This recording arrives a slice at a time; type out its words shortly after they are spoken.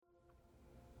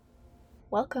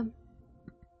Welcome.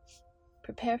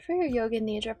 Prepare for your Yoga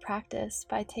Nidra practice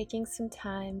by taking some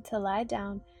time to lie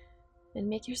down and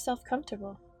make yourself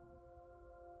comfortable.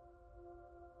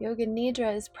 Yoga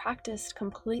Nidra is practiced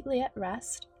completely at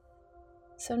rest,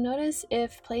 so notice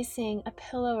if placing a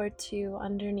pillow or two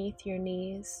underneath your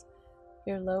knees,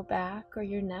 your low back, or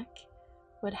your neck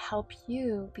would help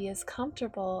you be as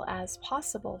comfortable as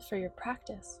possible for your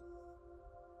practice.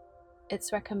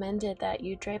 It's recommended that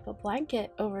you drape a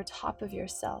blanket over top of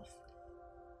yourself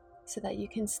so that you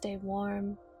can stay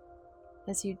warm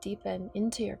as you deepen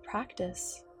into your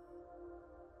practice.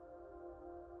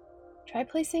 Try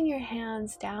placing your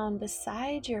hands down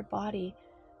beside your body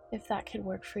if that could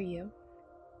work for you.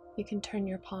 You can turn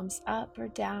your palms up or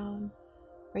down,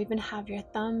 or even have your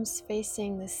thumbs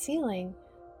facing the ceiling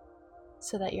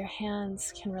so that your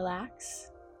hands can relax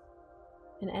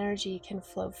and energy can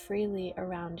flow freely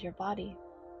around your body.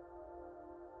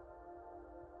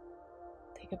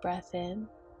 Take a breath in,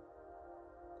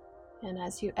 and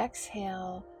as you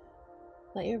exhale,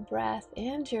 let your breath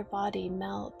and your body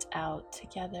melt out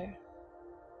together.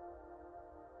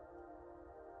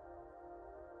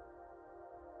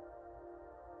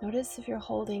 Notice if you're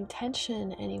holding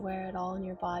tension anywhere at all in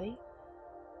your body.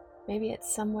 Maybe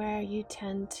it's somewhere you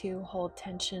tend to hold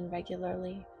tension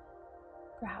regularly.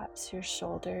 Perhaps your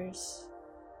shoulders,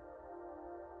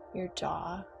 your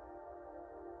jaw,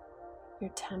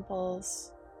 your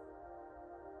temples,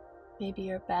 maybe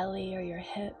your belly or your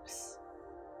hips.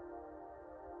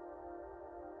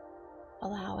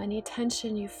 Allow any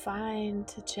tension you find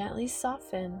to gently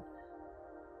soften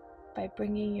by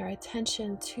bringing your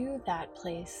attention to that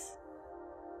place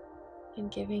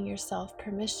and giving yourself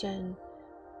permission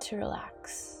to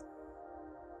relax.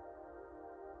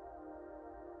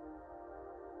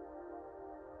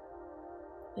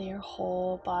 Let your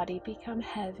whole body become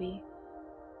heavy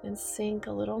and sink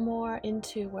a little more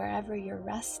into wherever you're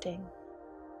resting.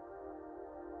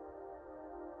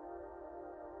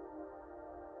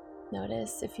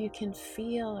 Notice if you can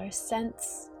feel or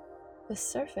sense the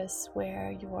surface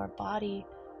where your body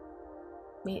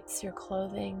meets your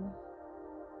clothing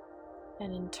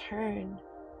and in turn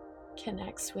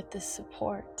connects with the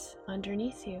support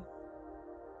underneath you.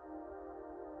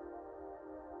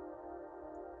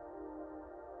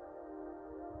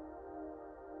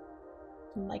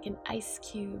 And like an ice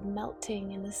cube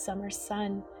melting in the summer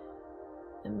sun,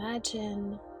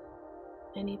 imagine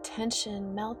any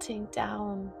tension melting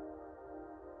down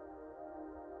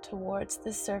towards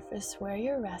the surface where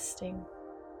you're resting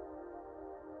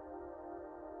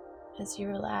as you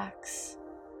relax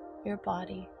your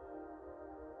body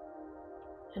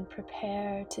and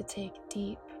prepare to take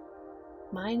deep,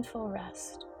 mindful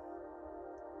rest.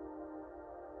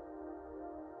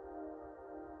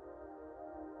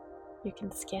 You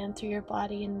can scan through your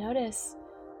body and notice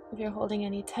if you're holding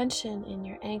any tension in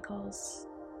your ankles,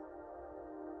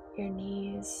 your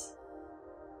knees,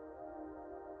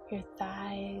 your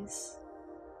thighs,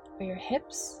 or your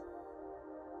hips.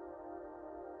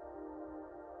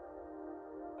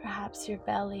 Perhaps your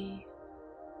belly,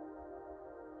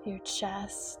 your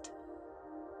chest,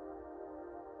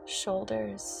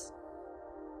 shoulders,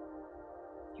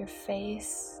 your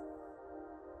face,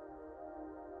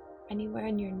 anywhere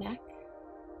in your neck,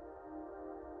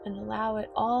 and allow it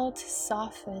all to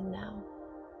soften now.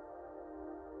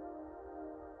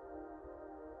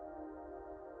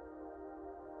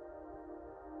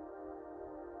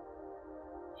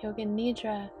 Yoga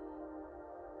Nidra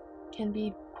can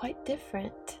be quite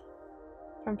different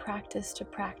from practice to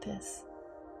practice,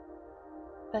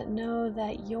 but know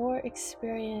that your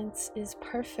experience is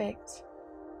perfect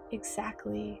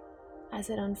exactly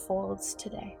as it unfolds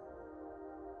today.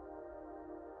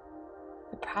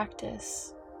 The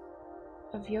practice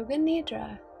of Yoga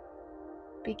Nidra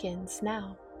begins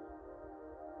now.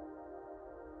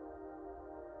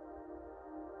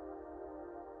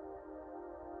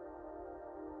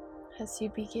 As you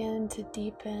begin to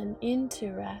deepen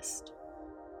into rest,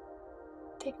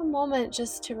 take a moment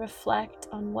just to reflect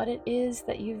on what it is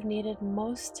that you've needed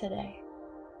most today.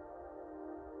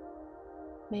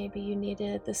 Maybe you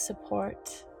needed the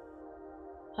support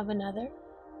of another.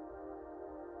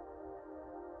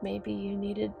 Maybe you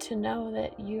needed to know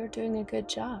that you're doing a good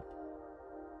job.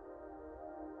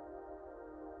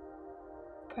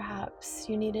 Perhaps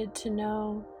you needed to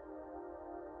know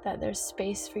that there's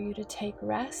space for you to take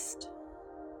rest.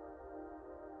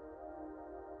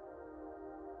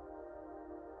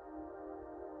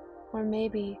 Or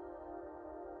maybe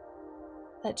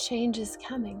that change is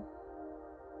coming.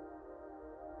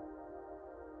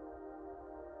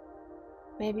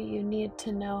 Maybe you need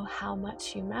to know how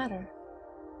much you matter.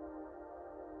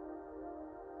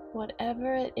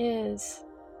 Whatever it is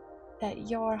that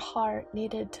your heart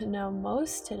needed to know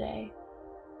most today,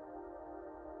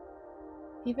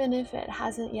 even if it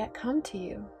hasn't yet come to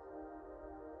you,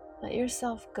 let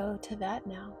yourself go to that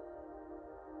now.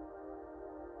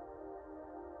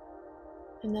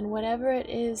 And then whatever it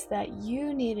is that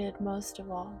you needed most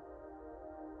of all,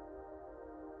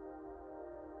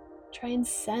 try and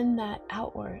send that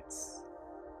outwards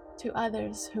to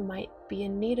others who might be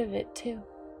in need of it too.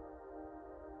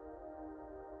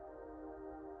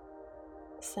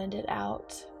 Send it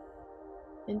out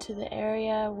into the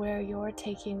area where you're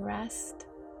taking rest.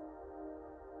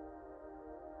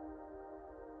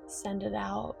 Send it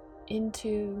out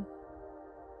into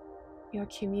your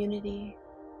community,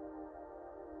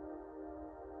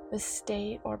 the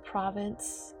state or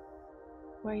province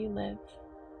where you live,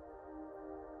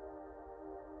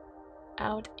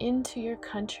 out into your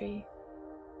country,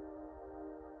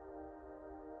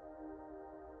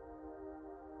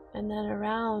 and then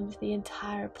around the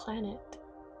entire planet.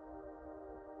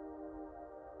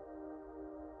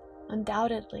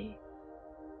 Undoubtedly,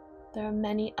 there are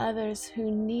many others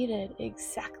who needed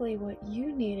exactly what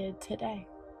you needed today.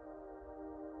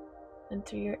 And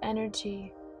through your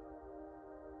energy,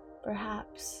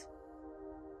 perhaps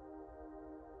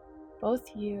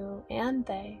both you and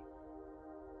they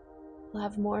will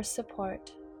have more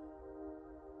support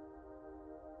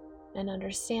and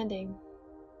understanding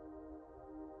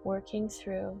working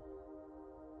through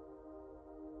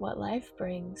what life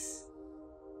brings,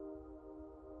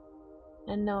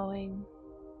 and knowing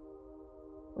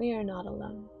we are not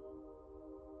alone.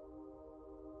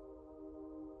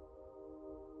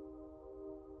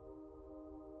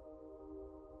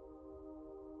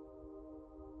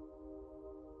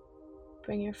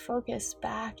 Bring your focus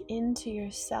back into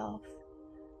yourself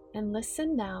and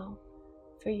listen now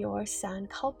for your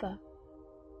Sankalpa.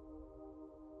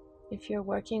 If you're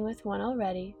working with one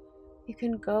already, you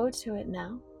can go to it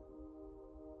now.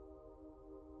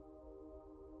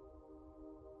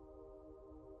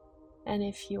 And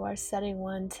if you are setting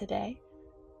one today,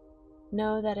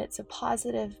 know that it's a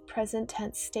positive present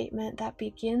tense statement that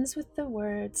begins with the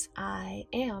words, I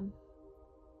am.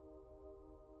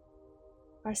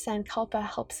 Our Sankalpa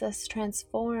helps us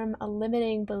transform a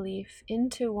limiting belief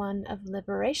into one of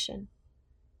liberation.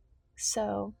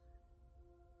 So,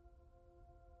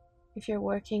 if you're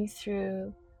working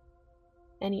through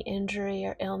any injury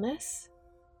or illness,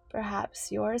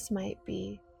 perhaps yours might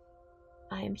be,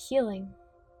 I am healing.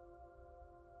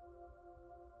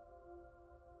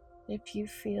 If you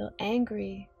feel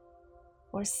angry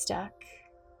or stuck,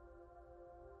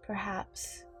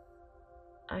 perhaps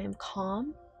I am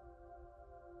calm,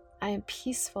 I am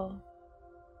peaceful,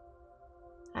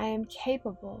 I am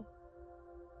capable,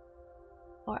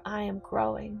 or I am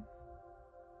growing.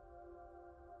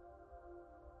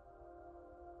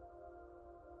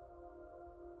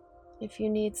 If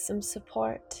you need some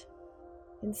support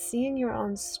in seeing your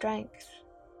own strength,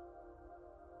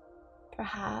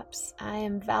 perhaps I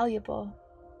am valuable.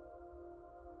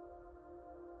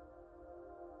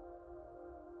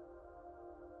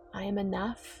 I am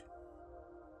enough.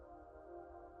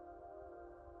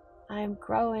 I am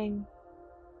growing.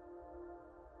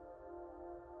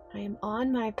 I am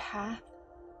on my path.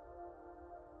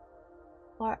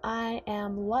 Or I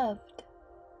am loved.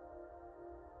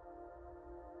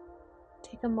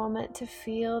 Take a moment to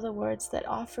feel the words that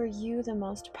offer you the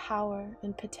most power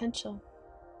and potential.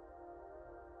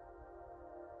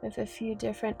 If a few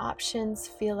different options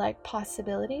feel like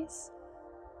possibilities,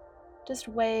 just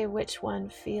weigh which one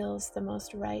feels the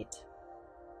most right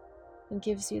and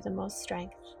gives you the most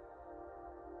strength.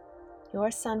 Your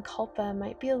Sankalpa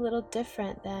might be a little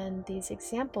different than these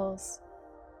examples,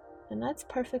 and that's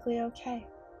perfectly okay.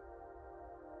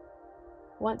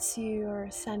 Once your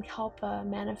Sankalpa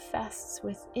manifests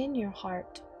within your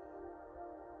heart,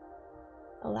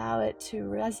 allow it to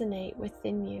resonate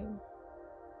within you.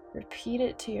 Repeat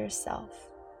it to yourself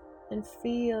and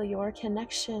feel your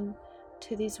connection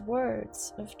to these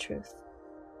words of truth.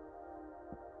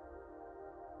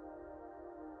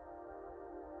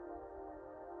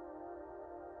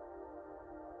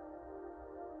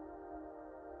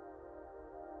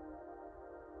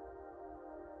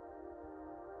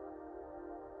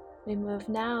 We move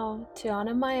now to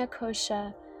Annamaya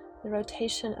Kosha, the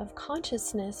rotation of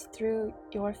consciousness through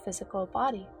your physical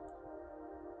body.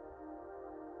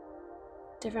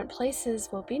 Different places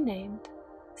will be named.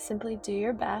 Simply do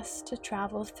your best to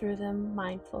travel through them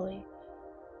mindfully.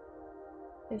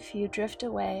 If you drift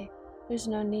away, there's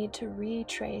no need to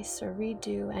retrace or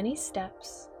redo any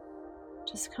steps.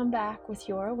 Just come back with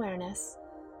your awareness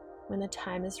when the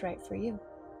time is right for you.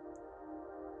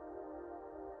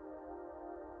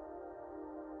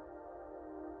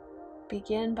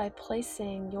 begin by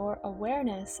placing your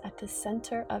awareness at the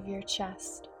center of your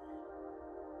chest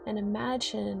and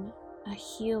imagine a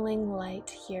healing light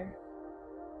here.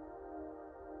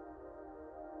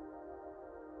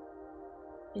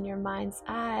 In your mind's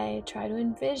eye, try to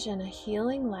envision a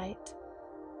healing light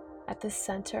at the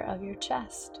center of your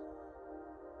chest.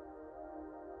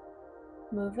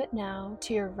 Move it now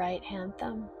to your right hand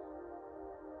thumb,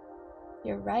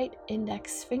 your right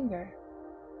index finger,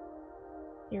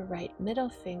 your right middle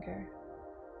finger,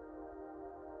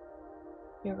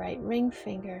 your right ring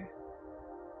finger,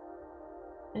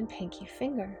 and pinky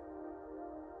finger.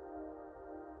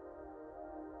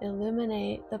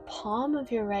 Illuminate the palm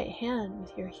of your right hand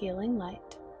with your healing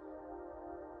light,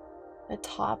 the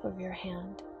top of your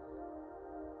hand.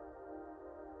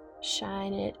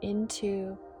 Shine it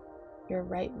into your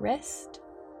right wrist,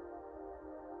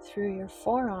 through your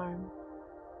forearm,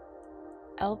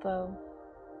 elbow,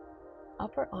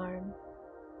 upper arm,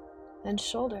 and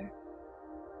shoulder.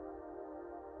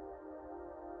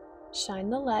 Shine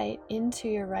the light into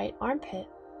your right armpit.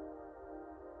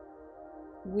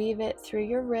 Weave it through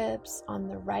your ribs on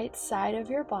the right side of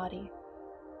your body,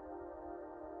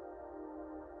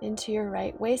 into your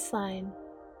right waistline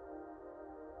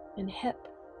and hip.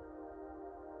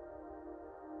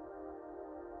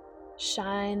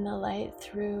 Shine the light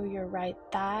through your right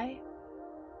thigh,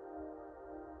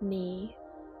 knee,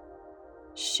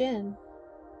 shin,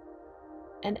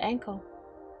 and ankle.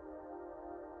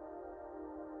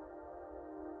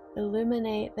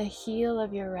 Illuminate the heel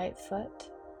of your right foot,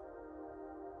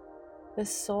 the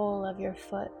sole of your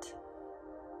foot,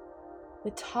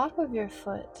 the top of your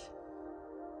foot,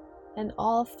 and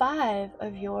all 5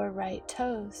 of your right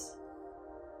toes,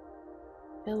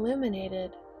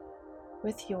 illuminated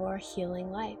with your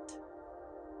healing light.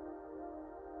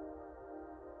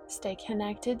 Stay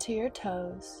connected to your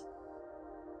toes,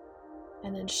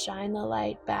 and then shine the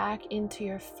light back into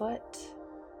your foot,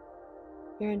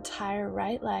 your entire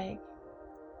right leg,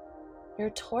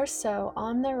 your torso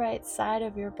on the right side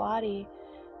of your body,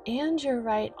 and your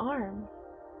right arm,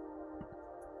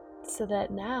 so that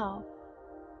now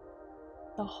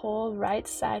the whole right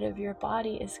side of your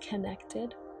body is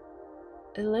connected,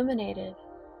 illuminated,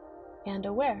 and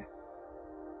aware.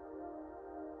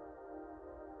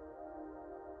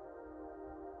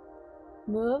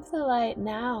 Move the light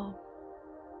now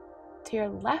to your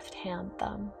left hand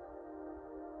thumb.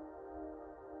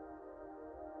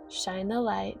 Shine the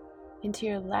light into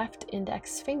your left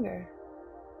index finger,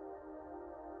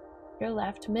 your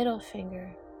left middle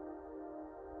finger,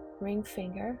 ring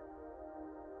finger,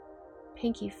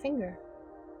 pinky finger.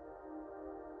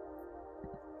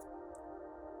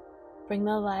 Bring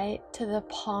the light to the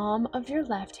palm of your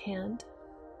left hand,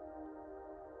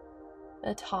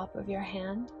 the top of your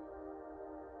hand,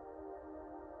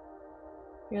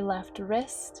 your left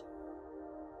wrist.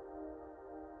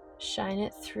 Shine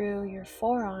it through your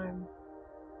forearm,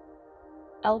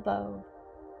 elbow,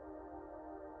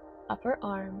 upper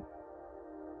arm,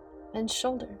 and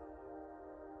shoulder.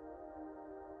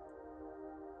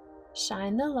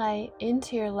 Shine the light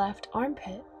into your left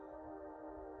armpit.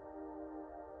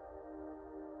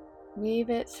 Weave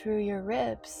it through your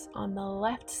ribs on the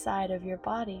left side of your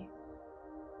body,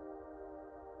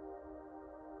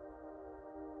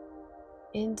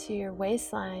 into your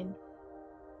waistline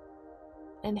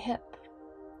and hip.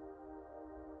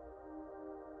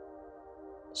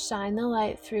 Shine the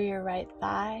light through your right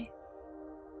thigh,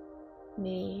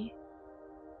 knee,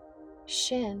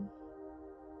 shin,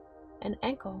 and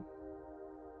ankle.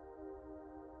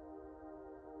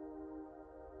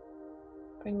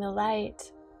 Bring the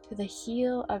light to the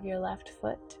heel of your left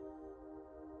foot,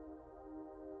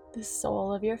 the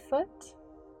sole of your foot,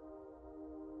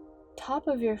 top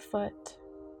of your foot,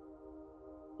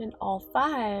 and all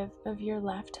 5 of your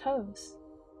left toes,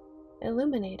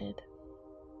 illuminated.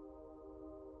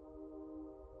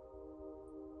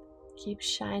 Keep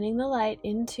shining the light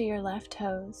into your left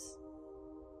toes.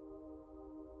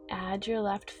 Add your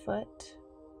left foot,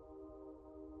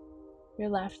 your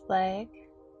left leg,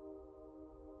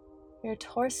 your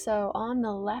torso on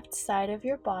the left side of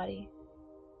your body,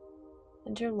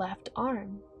 and your left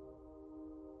arm,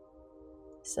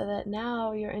 so that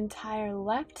now your entire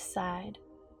left side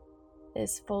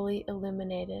is fully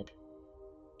illuminated,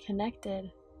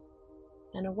 connected,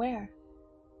 and aware.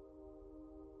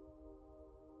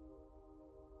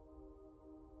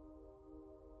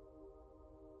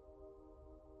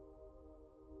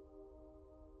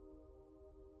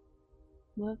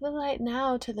 Move the light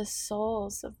now to the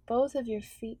soles of both of your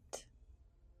feet.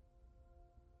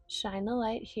 Shine the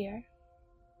light here.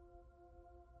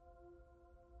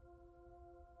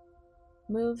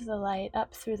 Move the light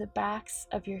up through the backs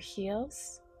of your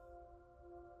heels,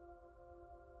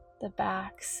 the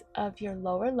backs of your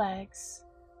lower legs,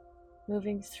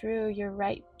 moving through your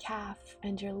right calf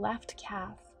and your left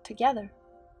calf together.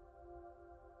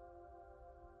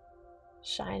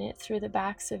 Shine it through the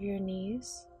backs of your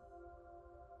knees,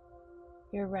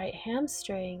 your right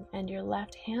hamstring and your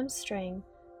left hamstring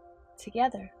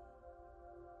together.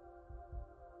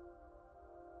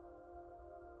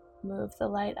 Move the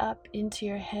light up into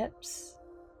your hips,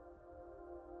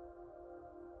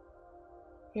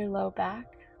 your low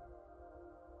back,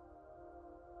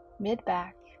 mid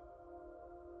back,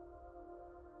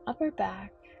 upper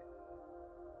back,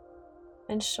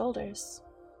 and shoulders.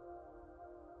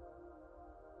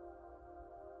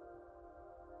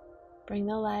 Bring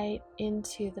the light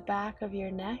into the back of your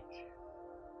neck,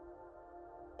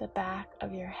 the back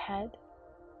of your head.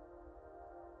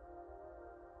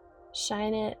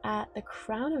 Shine it at the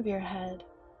crown of your head,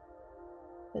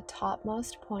 the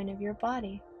topmost point of your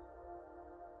body.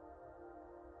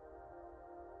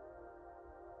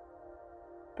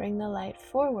 Bring the light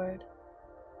forward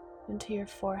into your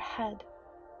forehead.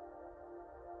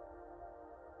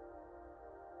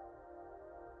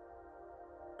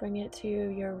 Bring it to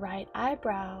your right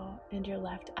eyebrow and your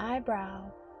left eyebrow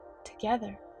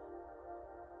together.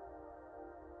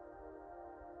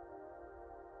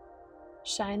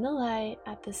 Shine the light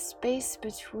at the space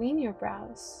between your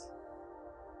brows.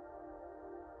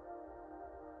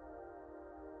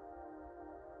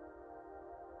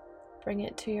 Bring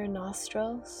it to your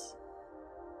nostrils,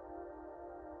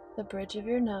 the bridge of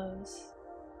your nose,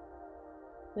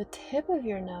 the tip of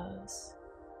your nose,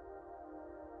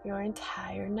 your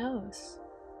entire nose,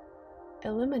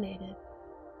 illuminated.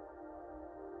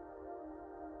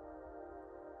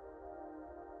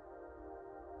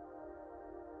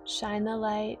 Shine the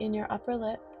light in your upper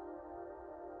lip,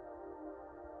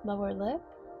 lower lip,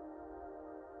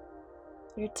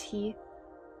 your teeth,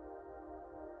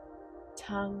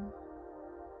 tongue,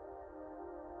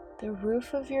 the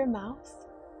roof of your mouth,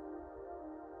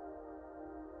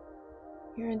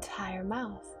 your entire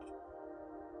mouth,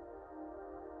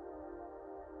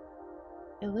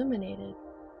 illuminated.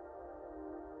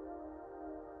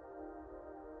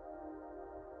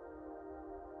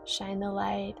 Shine the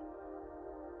light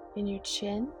in your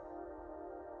chin,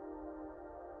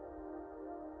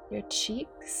 your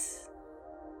cheeks,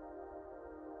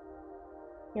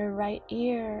 your right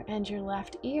ear and your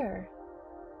left ear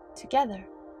together.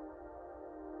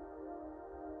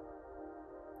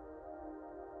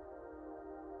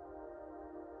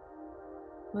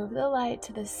 Move the light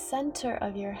to the center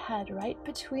of your head, right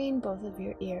between both of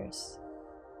your ears.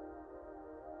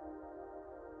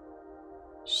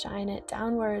 Shine it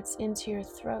downwards into your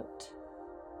throat.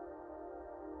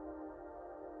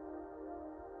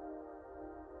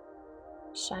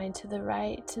 Shine to the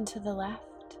right and to the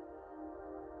left,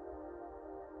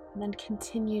 and then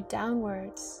continue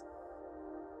downwards.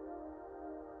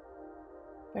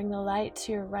 Bring the light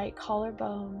to your right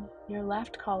collarbone, your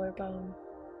left collarbone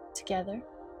together.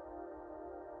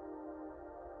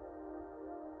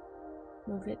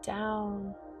 Move it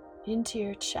down into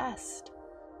your chest,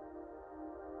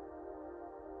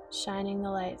 shining the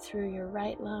light through your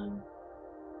right lung,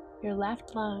 your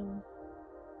left lung,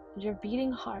 and your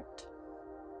beating heart.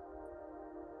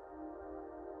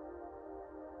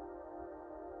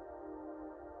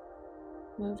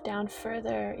 Move down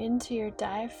further into your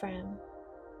diaphragm,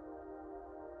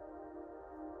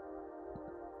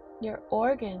 your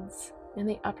organs in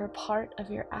the upper part of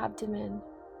your abdomen,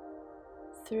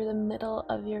 through the middle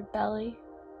of your belly,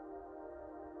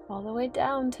 all the way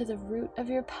down to the root of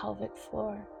your pelvic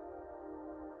floor.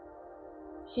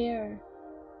 Here,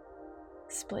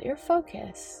 split your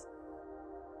focus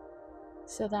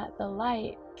so that the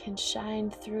light can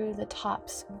shine through the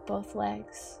tops of both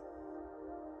legs,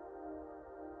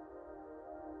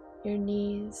 your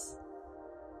knees,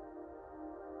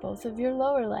 both of your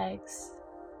lower legs,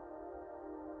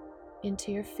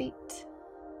 into your feet.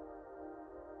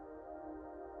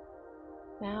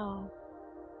 Now,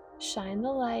 shine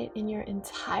the light in your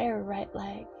entire right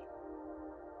leg,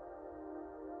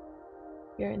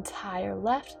 your entire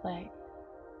left leg.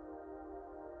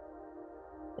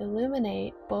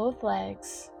 Illuminate both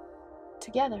legs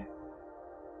together.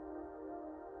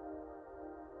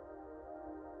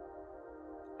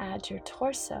 Add your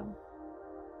torso,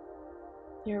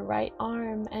 your right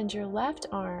arm and your left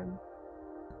arm,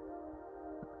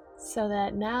 so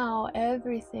that now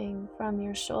everything from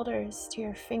your shoulders to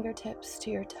your fingertips to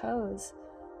your toes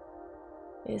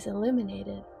is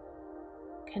illuminated,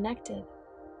 connected,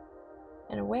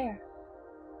 and aware.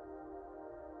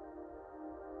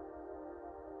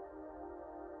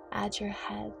 add your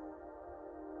head,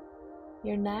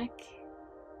 your neck,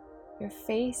 your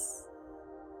face,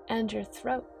 and your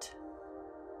throat,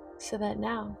 so that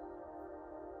now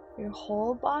your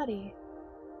whole body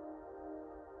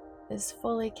is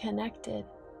fully connected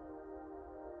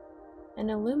and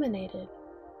illuminated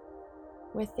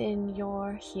within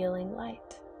your healing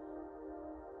light.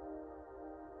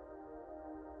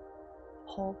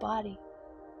 Whole body.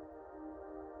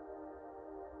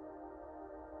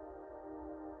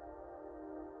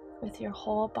 With your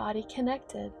whole body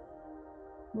connected,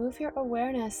 move your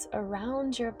awareness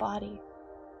around your body.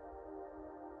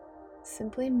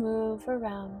 Simply move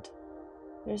around.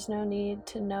 There's no need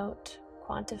to note,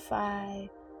 quantify,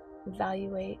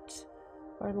 evaluate,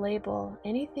 or label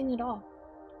anything at all.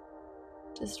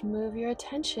 Just move your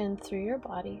attention through your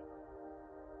body.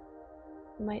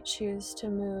 You might choose to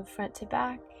move front to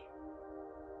back,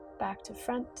 back to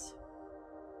front,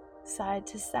 side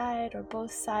to side, or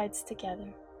both sides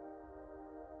together.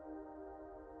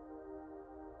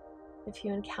 If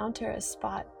you encounter a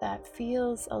spot that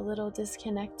feels a little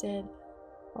disconnected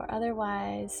or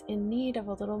otherwise in need of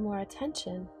a little more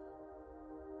attention,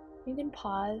 you can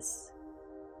pause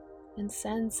and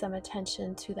send some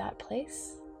attention to that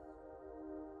place,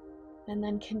 and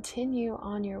then continue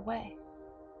on your way.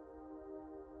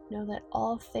 Know that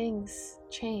all things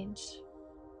change.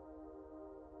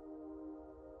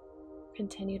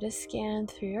 Continue to scan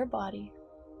through your body.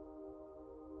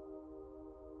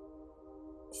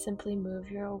 Simply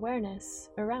move your awareness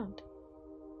around.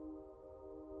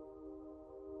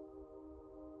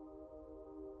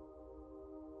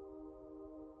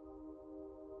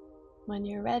 When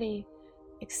you're ready,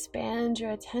 expand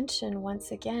your attention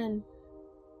once again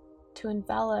to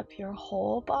envelop your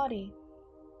whole body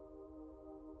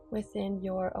within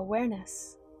your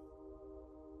awareness.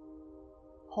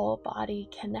 Whole body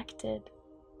connected,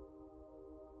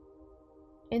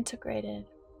 integrated,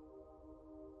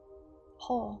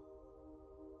 whole.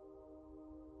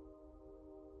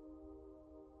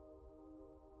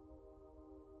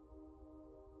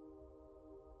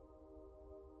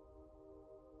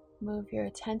 Move your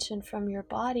attention from your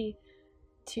body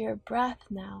to your breath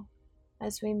now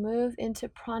as we move into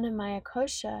Pranamaya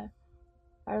Kosha,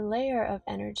 our layer of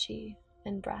energy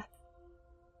and breath.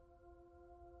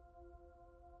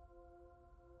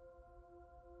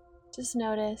 Just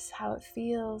notice how it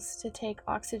feels to take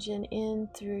oxygen in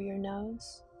through your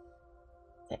nose,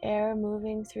 the air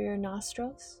moving through your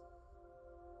nostrils.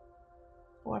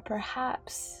 Or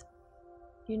perhaps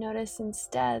you notice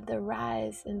instead the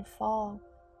rise and fall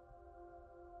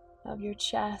of your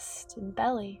chest and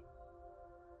belly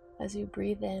as you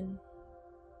breathe in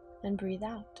and breathe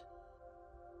out.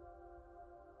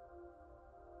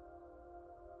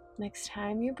 Next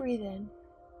time you breathe in,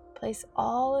 place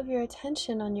all of your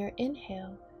attention on your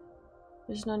inhale.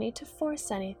 There's no need to force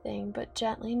anything, but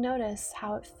gently notice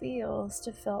how it feels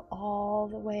to fill all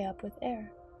the way up with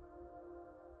air.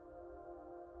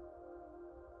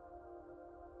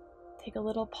 Take a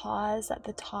little pause at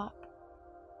the top,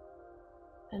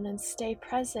 and then stay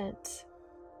present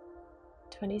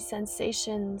to any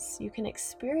sensations you can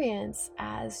experience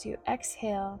as you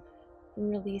exhale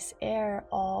and release air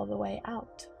all the way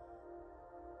out.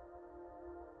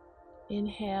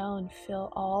 Inhale and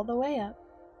fill all the way up.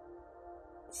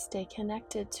 Stay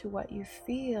connected to what you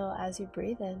feel as you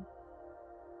breathe in.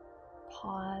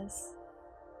 Pause.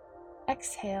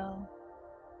 Exhale.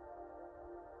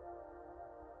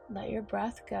 Let your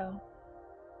breath go.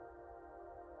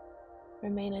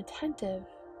 Remain attentive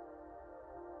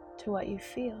to what you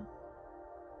feel.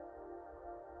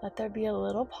 Let there be a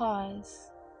little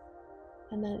pause,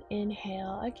 and then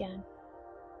inhale again.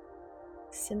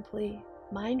 Simply,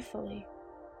 mindfully,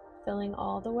 filling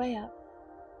all the way up.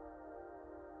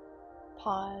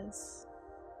 Pause.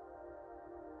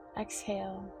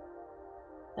 Exhale.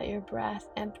 Let your breath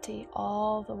empty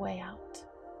all the way out.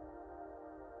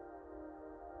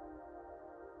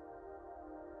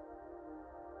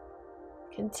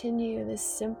 Continue this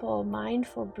simple,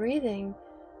 mindful breathing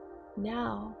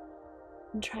now,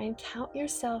 and try and count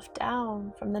yourself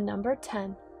down from the number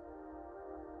 10.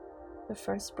 The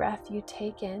first breath you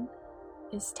take in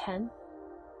is 10,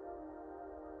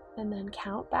 and then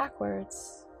count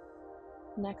backwards.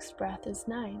 Next breath is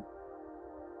 9.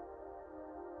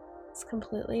 It's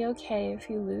completely okay if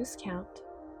you lose count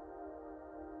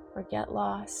or get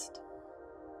lost.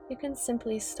 You can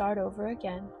simply start over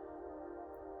again.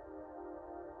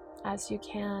 As you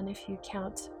can if you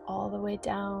count all the way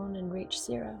down and reach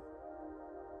 0.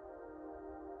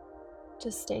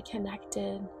 Just stay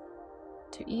connected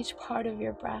to each part of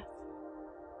your breath,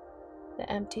 the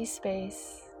empty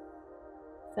space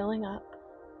filling up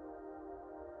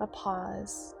a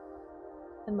pause,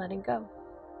 and letting go.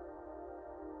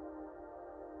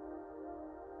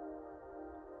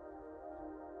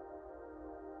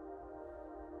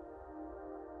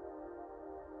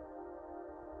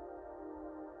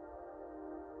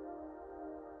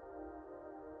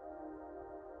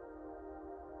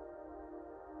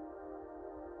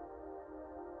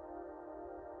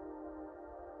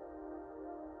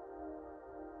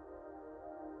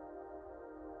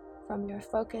 From your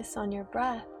focus on your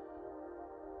breath,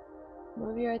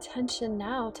 move your attention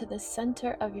now to the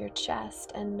center of your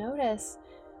chest and notice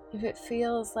if it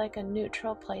feels like a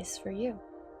neutral place for you.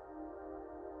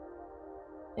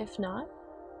 If not,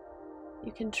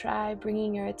 you can try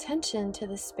bringing your attention to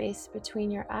the space between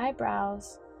your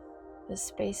eyebrows, the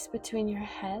space between your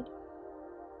head,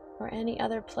 or any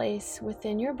other place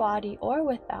within your body or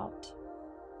without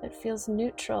that feels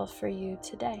neutral for you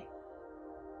today.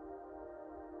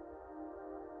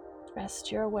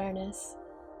 Rest your awareness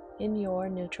in your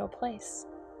neutral place.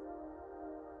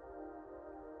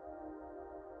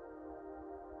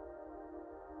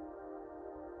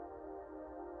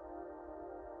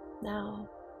 Now,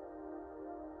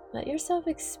 let yourself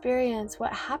experience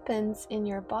what happens in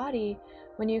your body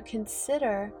when you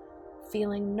consider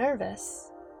feeling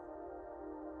nervous.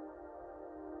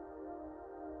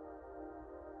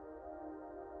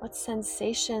 What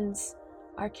sensations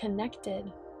are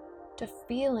connected to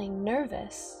feeling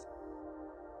nervous?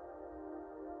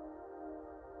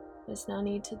 There's no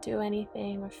need to do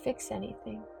anything or fix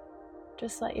anything.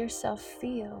 Just let yourself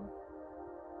feel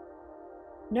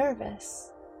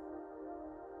nervous.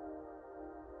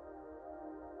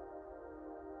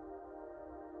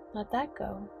 Let that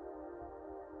go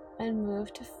and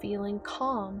move to feeling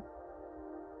calm.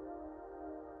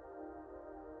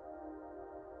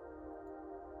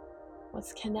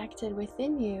 What's connected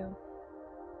within you?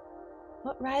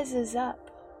 What rises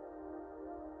up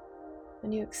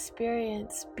when you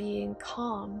experience being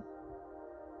calm?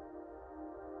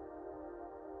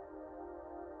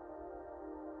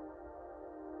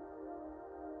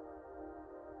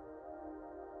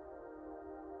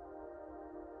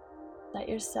 Let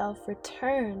yourself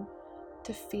return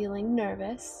to feeling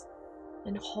nervous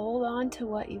and hold on to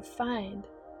what you find.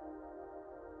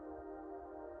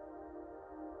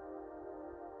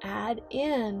 Add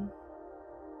in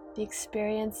the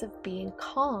experience of being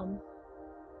calm.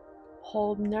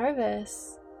 Hold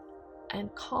nervous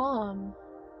and calm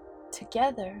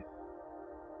together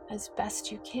as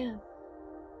best you can.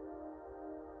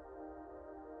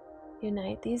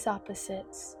 Unite these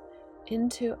opposites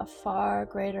into a far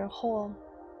greater whole.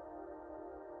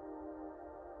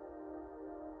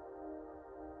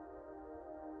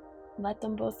 Let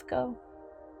them both go.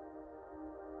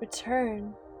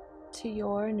 Return to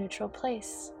your neutral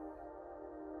place.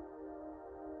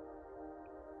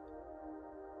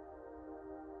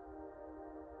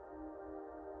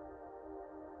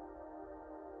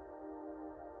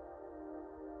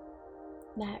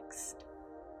 Next,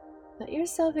 let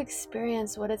yourself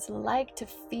experience what it's like to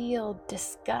feel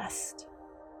disgust.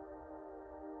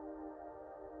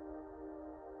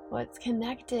 What's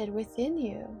connected within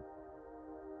you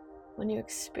when you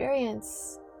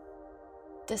experience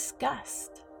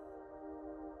disgust?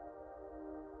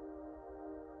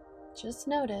 Just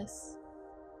notice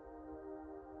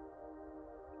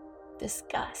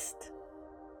disgust.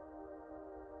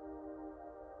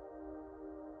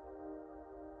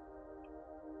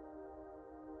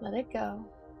 Let it go.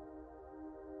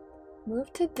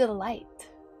 Move to delight.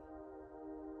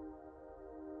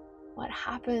 What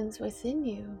happens within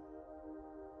you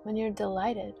when you're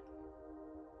delighted?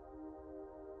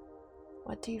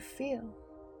 What do you feel?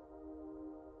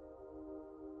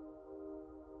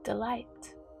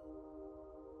 Delight.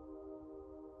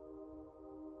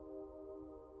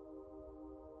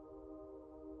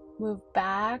 Move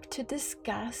back to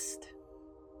disgust.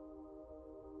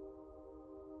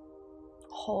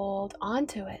 Hold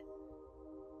onto it.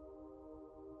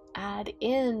 Add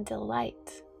in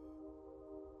delight.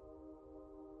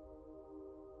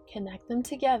 Connect them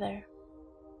together.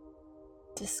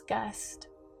 Disgust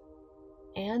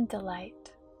and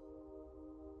delight.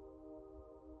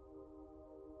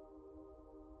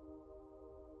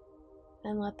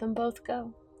 And let them both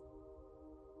go.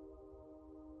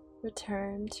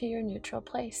 Return to your neutral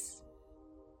place.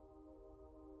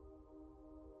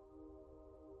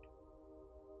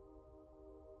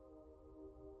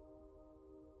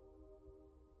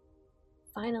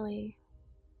 Finally,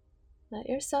 let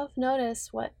yourself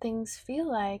notice what things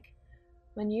feel like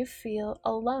when you feel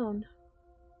alone.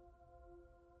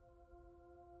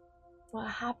 What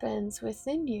happens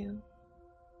within you?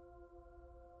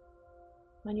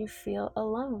 when you feel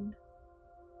alone.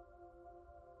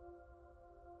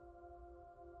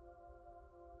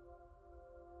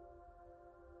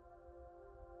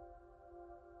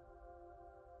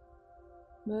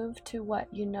 Move to what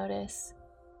you notice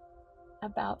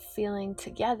about feeling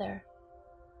together.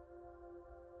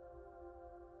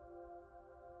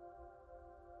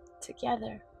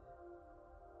 Together.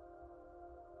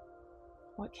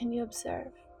 What can you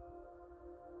observe?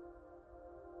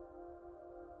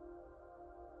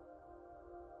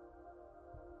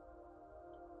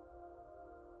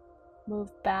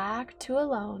 Move back to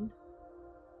alone.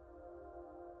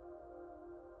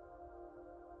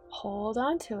 Hold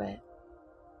on to it.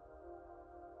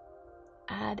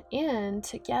 Add in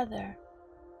together.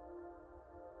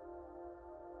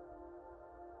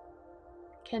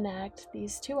 Connect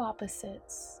these two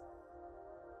opposites.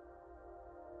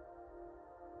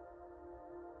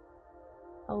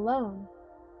 Alone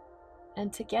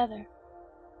and together.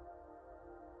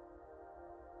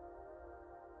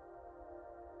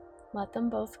 Let them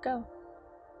both go.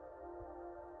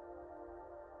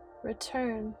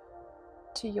 Return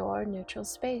to your neutral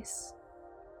space.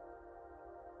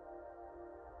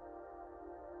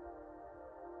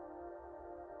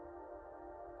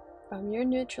 From your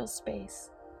neutral space,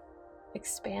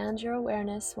 expand your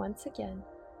awareness once again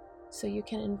so you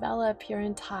can envelop your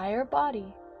entire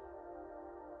body.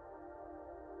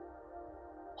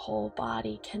 Whole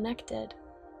body connected.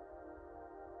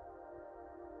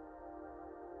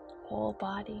 Whole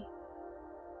body.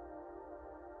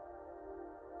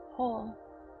 Whole.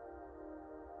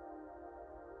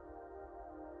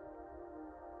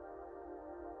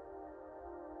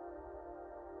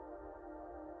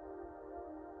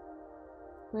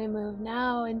 We move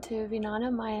now into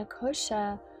Vijnana Maya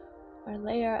Kosha, our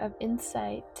layer of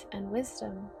insight and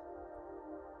wisdom.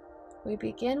 We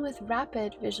begin with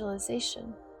rapid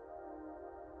visualization.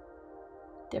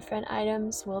 Different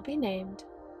items will be named.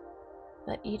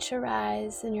 Let each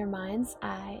arise in your mind's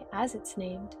eye as it's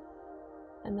named,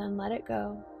 and then let it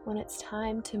go when it's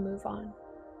time to move on.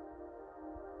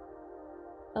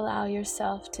 Allow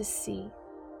yourself to see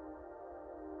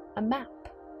a map.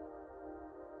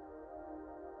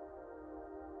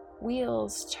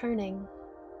 Wheels turning.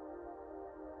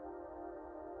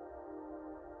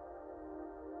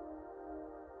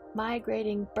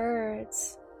 Migrating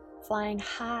birds flying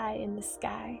high in the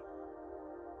sky.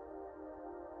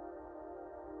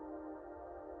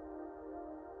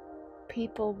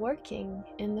 People working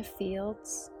in the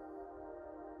fields.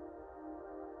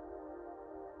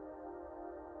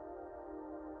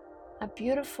 A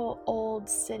beautiful old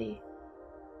city.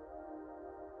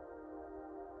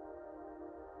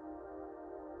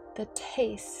 The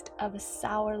taste of a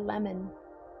sour lemon.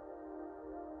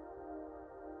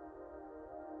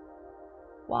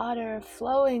 Water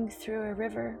flowing through a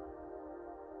river.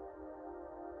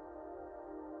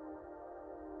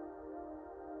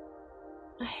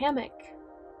 A hammock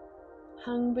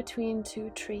hung between two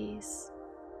trees.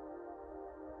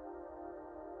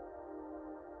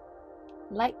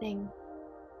 Lightning.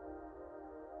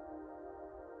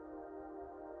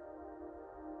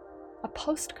 A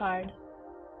postcard.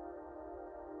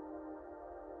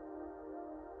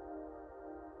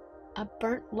 A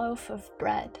burnt loaf of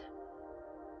bread.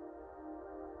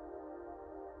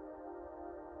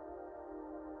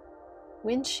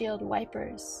 Windshield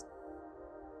wipers.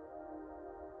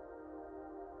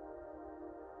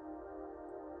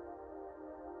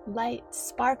 Light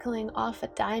sparkling off a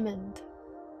diamond.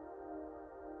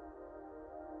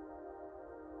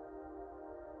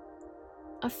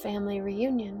 A family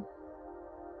reunion.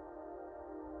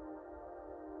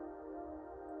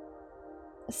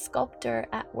 A sculptor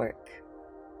at work.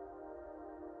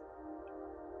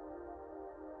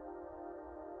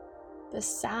 The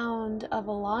sound of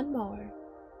a lawnmower.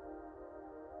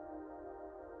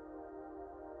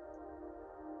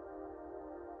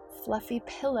 Fluffy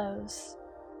pillows.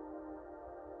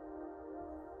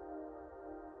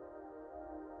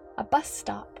 A bus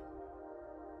stop.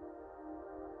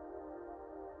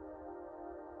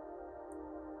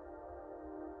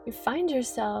 You find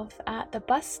yourself at the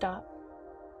bus stop.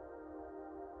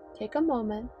 Take a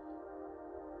moment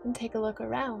and take a look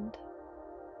around.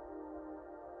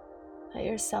 Let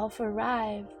yourself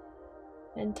arrive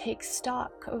and take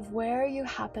stock of where you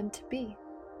happen to be.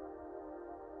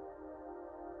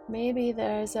 Maybe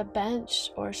there's a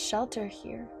bench or shelter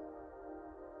here.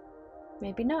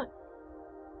 Maybe not.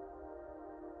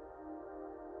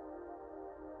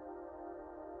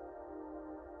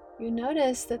 You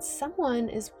notice that someone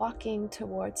is walking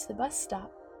towards the bus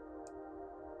stop.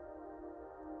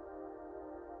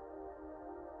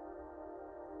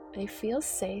 They feel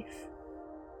safe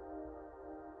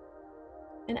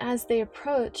And as they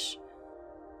approach,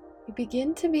 you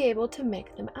begin to be able to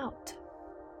make them out.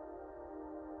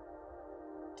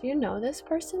 Do you know this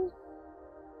person?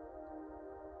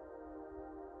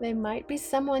 They might be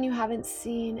someone you haven't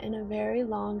seen in a very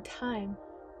long time.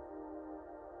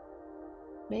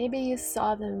 Maybe you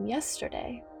saw them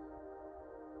yesterday.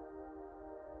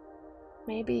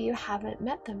 Maybe you haven't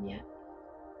met them yet.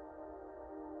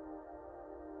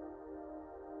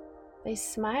 They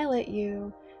smile at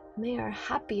you and they are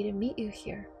happy to meet you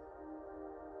here.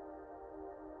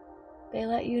 They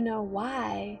let you know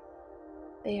why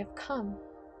they have come.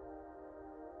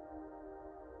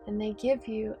 And they give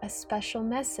you a special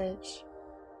message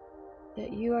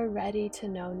that you are ready to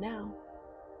know now.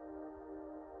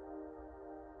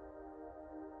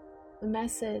 The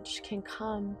message can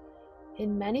come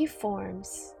in many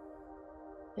forms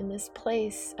in this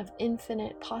place of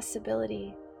infinite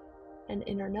possibility and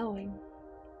inner knowing.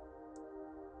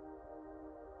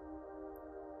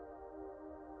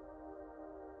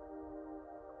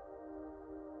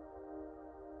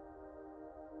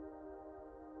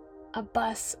 A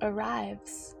bus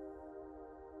arrives.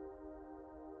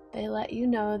 They let you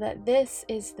know that this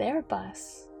is their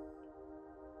bus.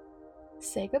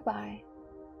 Say goodbye,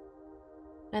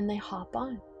 and they hop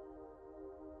on.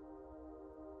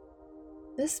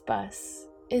 This bus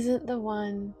isn't the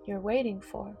one you're waiting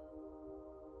for.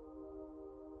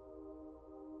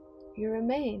 You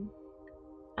remain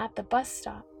at the bus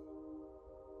stop.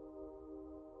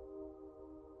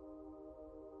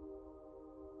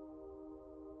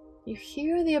 You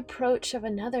hear the approach of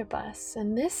another bus,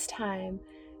 and this time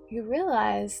you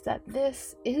realize that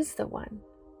this is the one.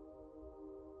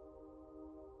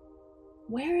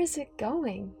 Where is it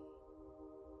going?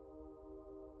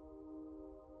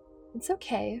 It's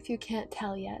okay if you can't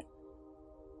tell yet.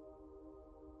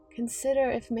 Consider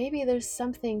if maybe there's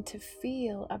something to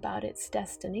feel about its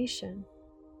destination.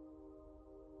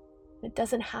 It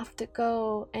doesn't have to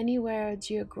go anywhere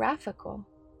geographical.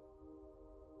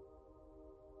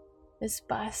 This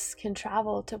bus can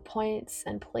travel to points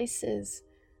and places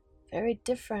very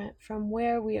different from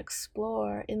where we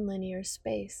explore in linear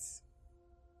space.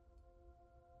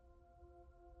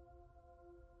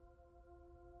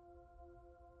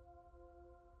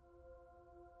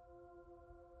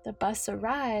 The bus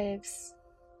arrives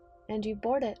and you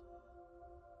board it.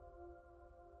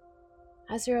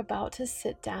 As you're about to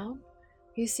sit down,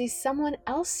 you see someone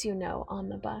else you know on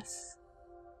the bus.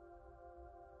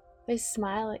 They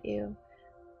smile at you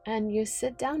and you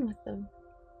sit down with them.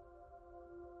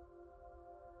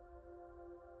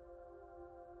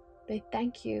 They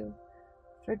thank you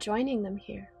for joining them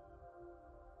here.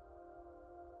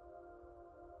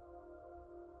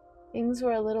 Things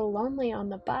were a little lonely on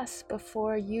the bus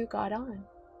before you got on.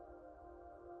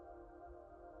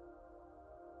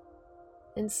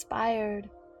 Inspired,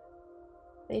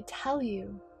 they tell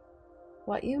you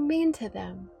what you mean to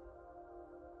them,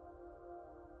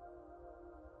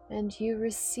 and you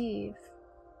receive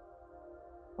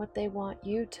what they want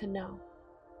you to know.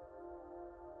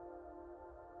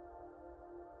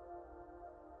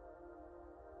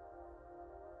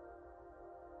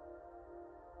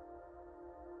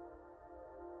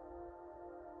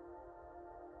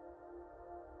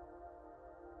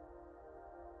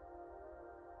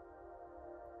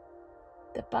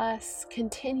 The bus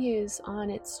continues on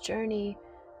its journey,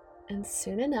 and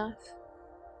soon enough,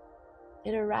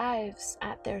 it arrives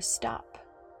at their stop.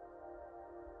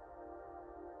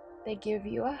 They give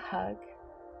you a hug,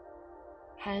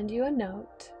 hand you a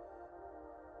note,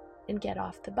 and get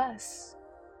off the bus.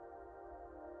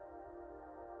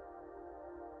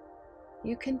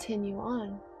 You continue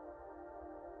on.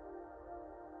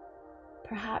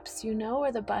 Perhaps you know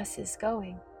where the bus is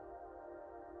going.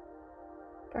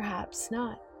 Perhaps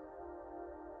not.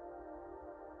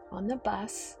 On the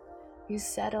bus, you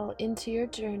settle into your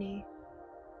journey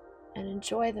and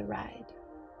enjoy the ride.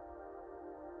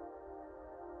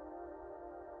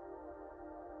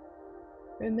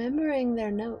 Remembering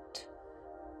their note,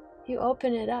 you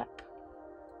open it up.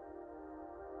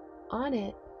 On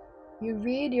it, you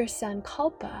read your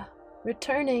Sankalpa,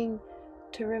 returning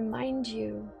to remind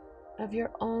you of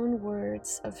your own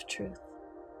words of truth.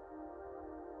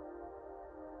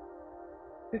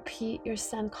 Repeat your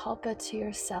Sankalpa to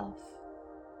yourself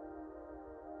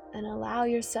and allow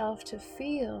yourself to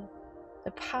feel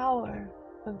the power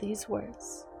of these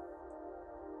words.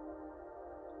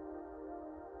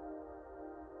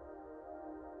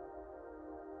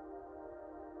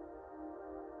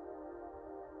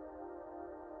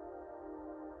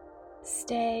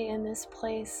 Stay in this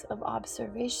place of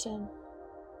observation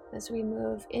as we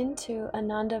move into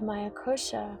Anandamaya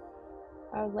Kosha,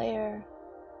 our layer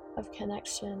of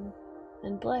connection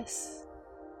and bliss.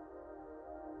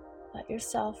 Let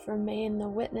yourself remain the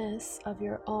witness of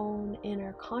your own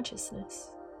inner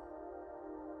consciousness.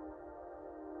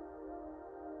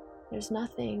 There's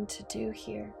nothing to do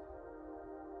here.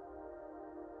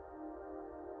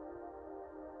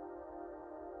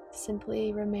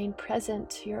 Simply remain present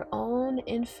to your own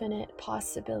infinite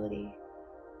possibility.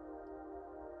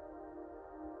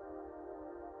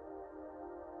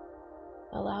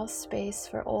 Allow space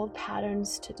for old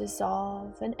patterns to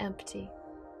dissolve and empty,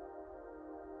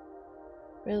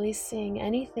 releasing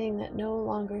anything that no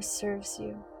longer serves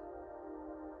you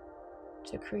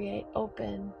to create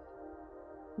open,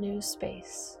 new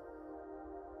space.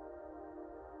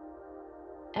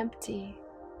 Empty,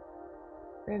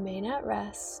 remain at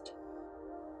rest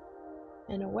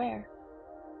and aware.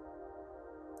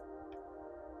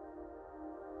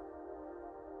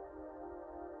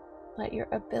 Let your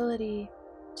ability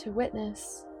to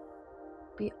witness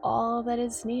be all that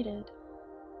is needed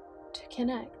to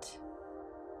connect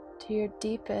to your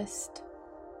deepest,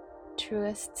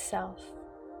 truest self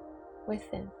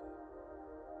within.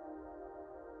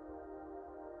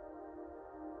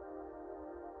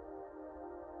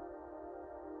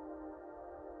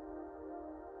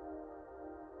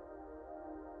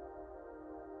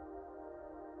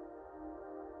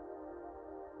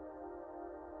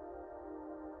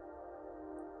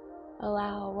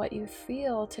 Allow what you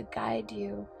feel to guide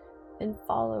you in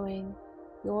following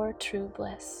your true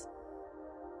bliss.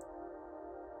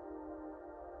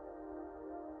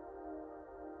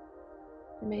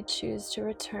 You may choose to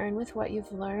return with what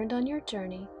you've learned on your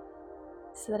journey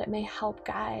so that it may help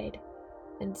guide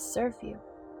and serve you.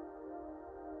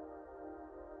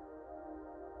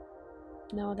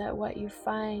 Know that what you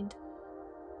find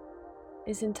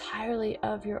is entirely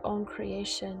of your own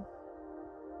creation,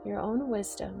 your own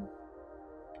wisdom,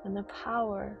 and the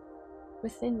power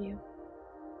within you.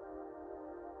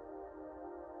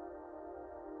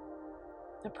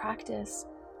 The practice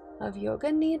of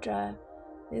Yoga Nidra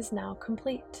is now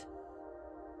complete.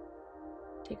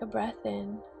 Take a breath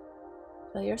in,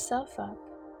 fill yourself up,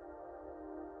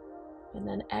 and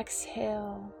then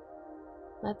exhale,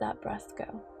 let that breath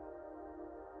go.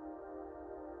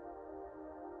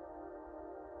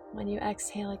 When you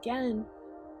exhale again,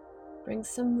 bring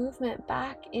some movement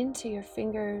back into your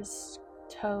fingers,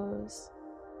 toes,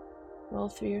 roll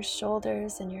through your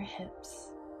shoulders and your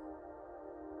hips.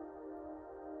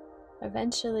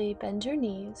 Eventually, bend your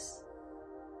knees,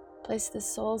 place the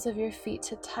soles of your feet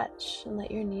to touch and let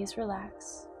your knees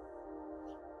relax.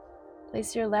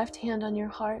 Place your left hand on your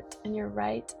heart and your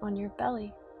right on your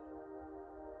belly.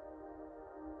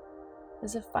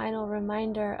 As a final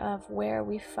reminder of where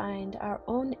we find our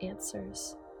own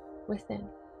answers within.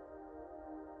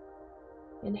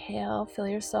 Inhale, fill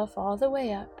yourself all the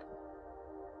way up.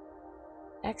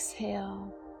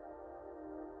 Exhale,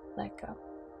 let go.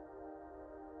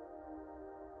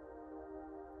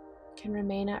 You can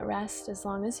remain at rest as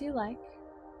long as you like,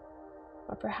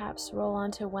 or perhaps roll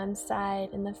onto one side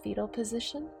in the fetal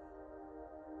position,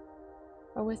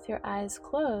 or with your eyes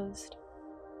closed,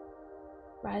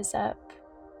 rise up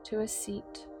to a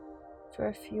seat for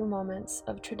a few moments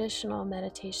of traditional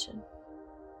meditation.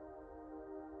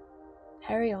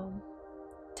 Hari Om,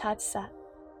 Tat Sat.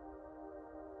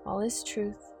 All is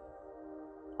truth,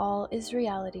 all is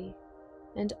reality,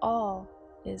 and all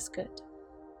is good.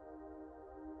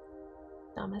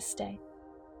 Namaste.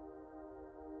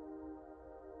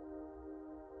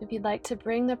 If you'd like to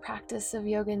bring the practice of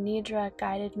Yoga Nidra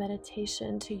guided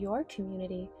meditation to your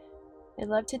community, I'd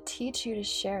love to teach you to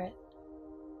share it.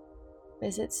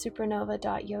 Visit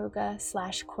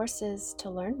supernova.yoga/courses to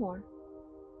learn more.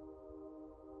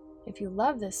 If you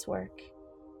love this work,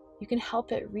 you can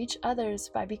help it reach others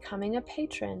by becoming a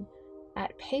patron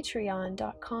at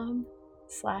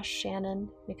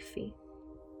patreon.com/Shannon McPhee.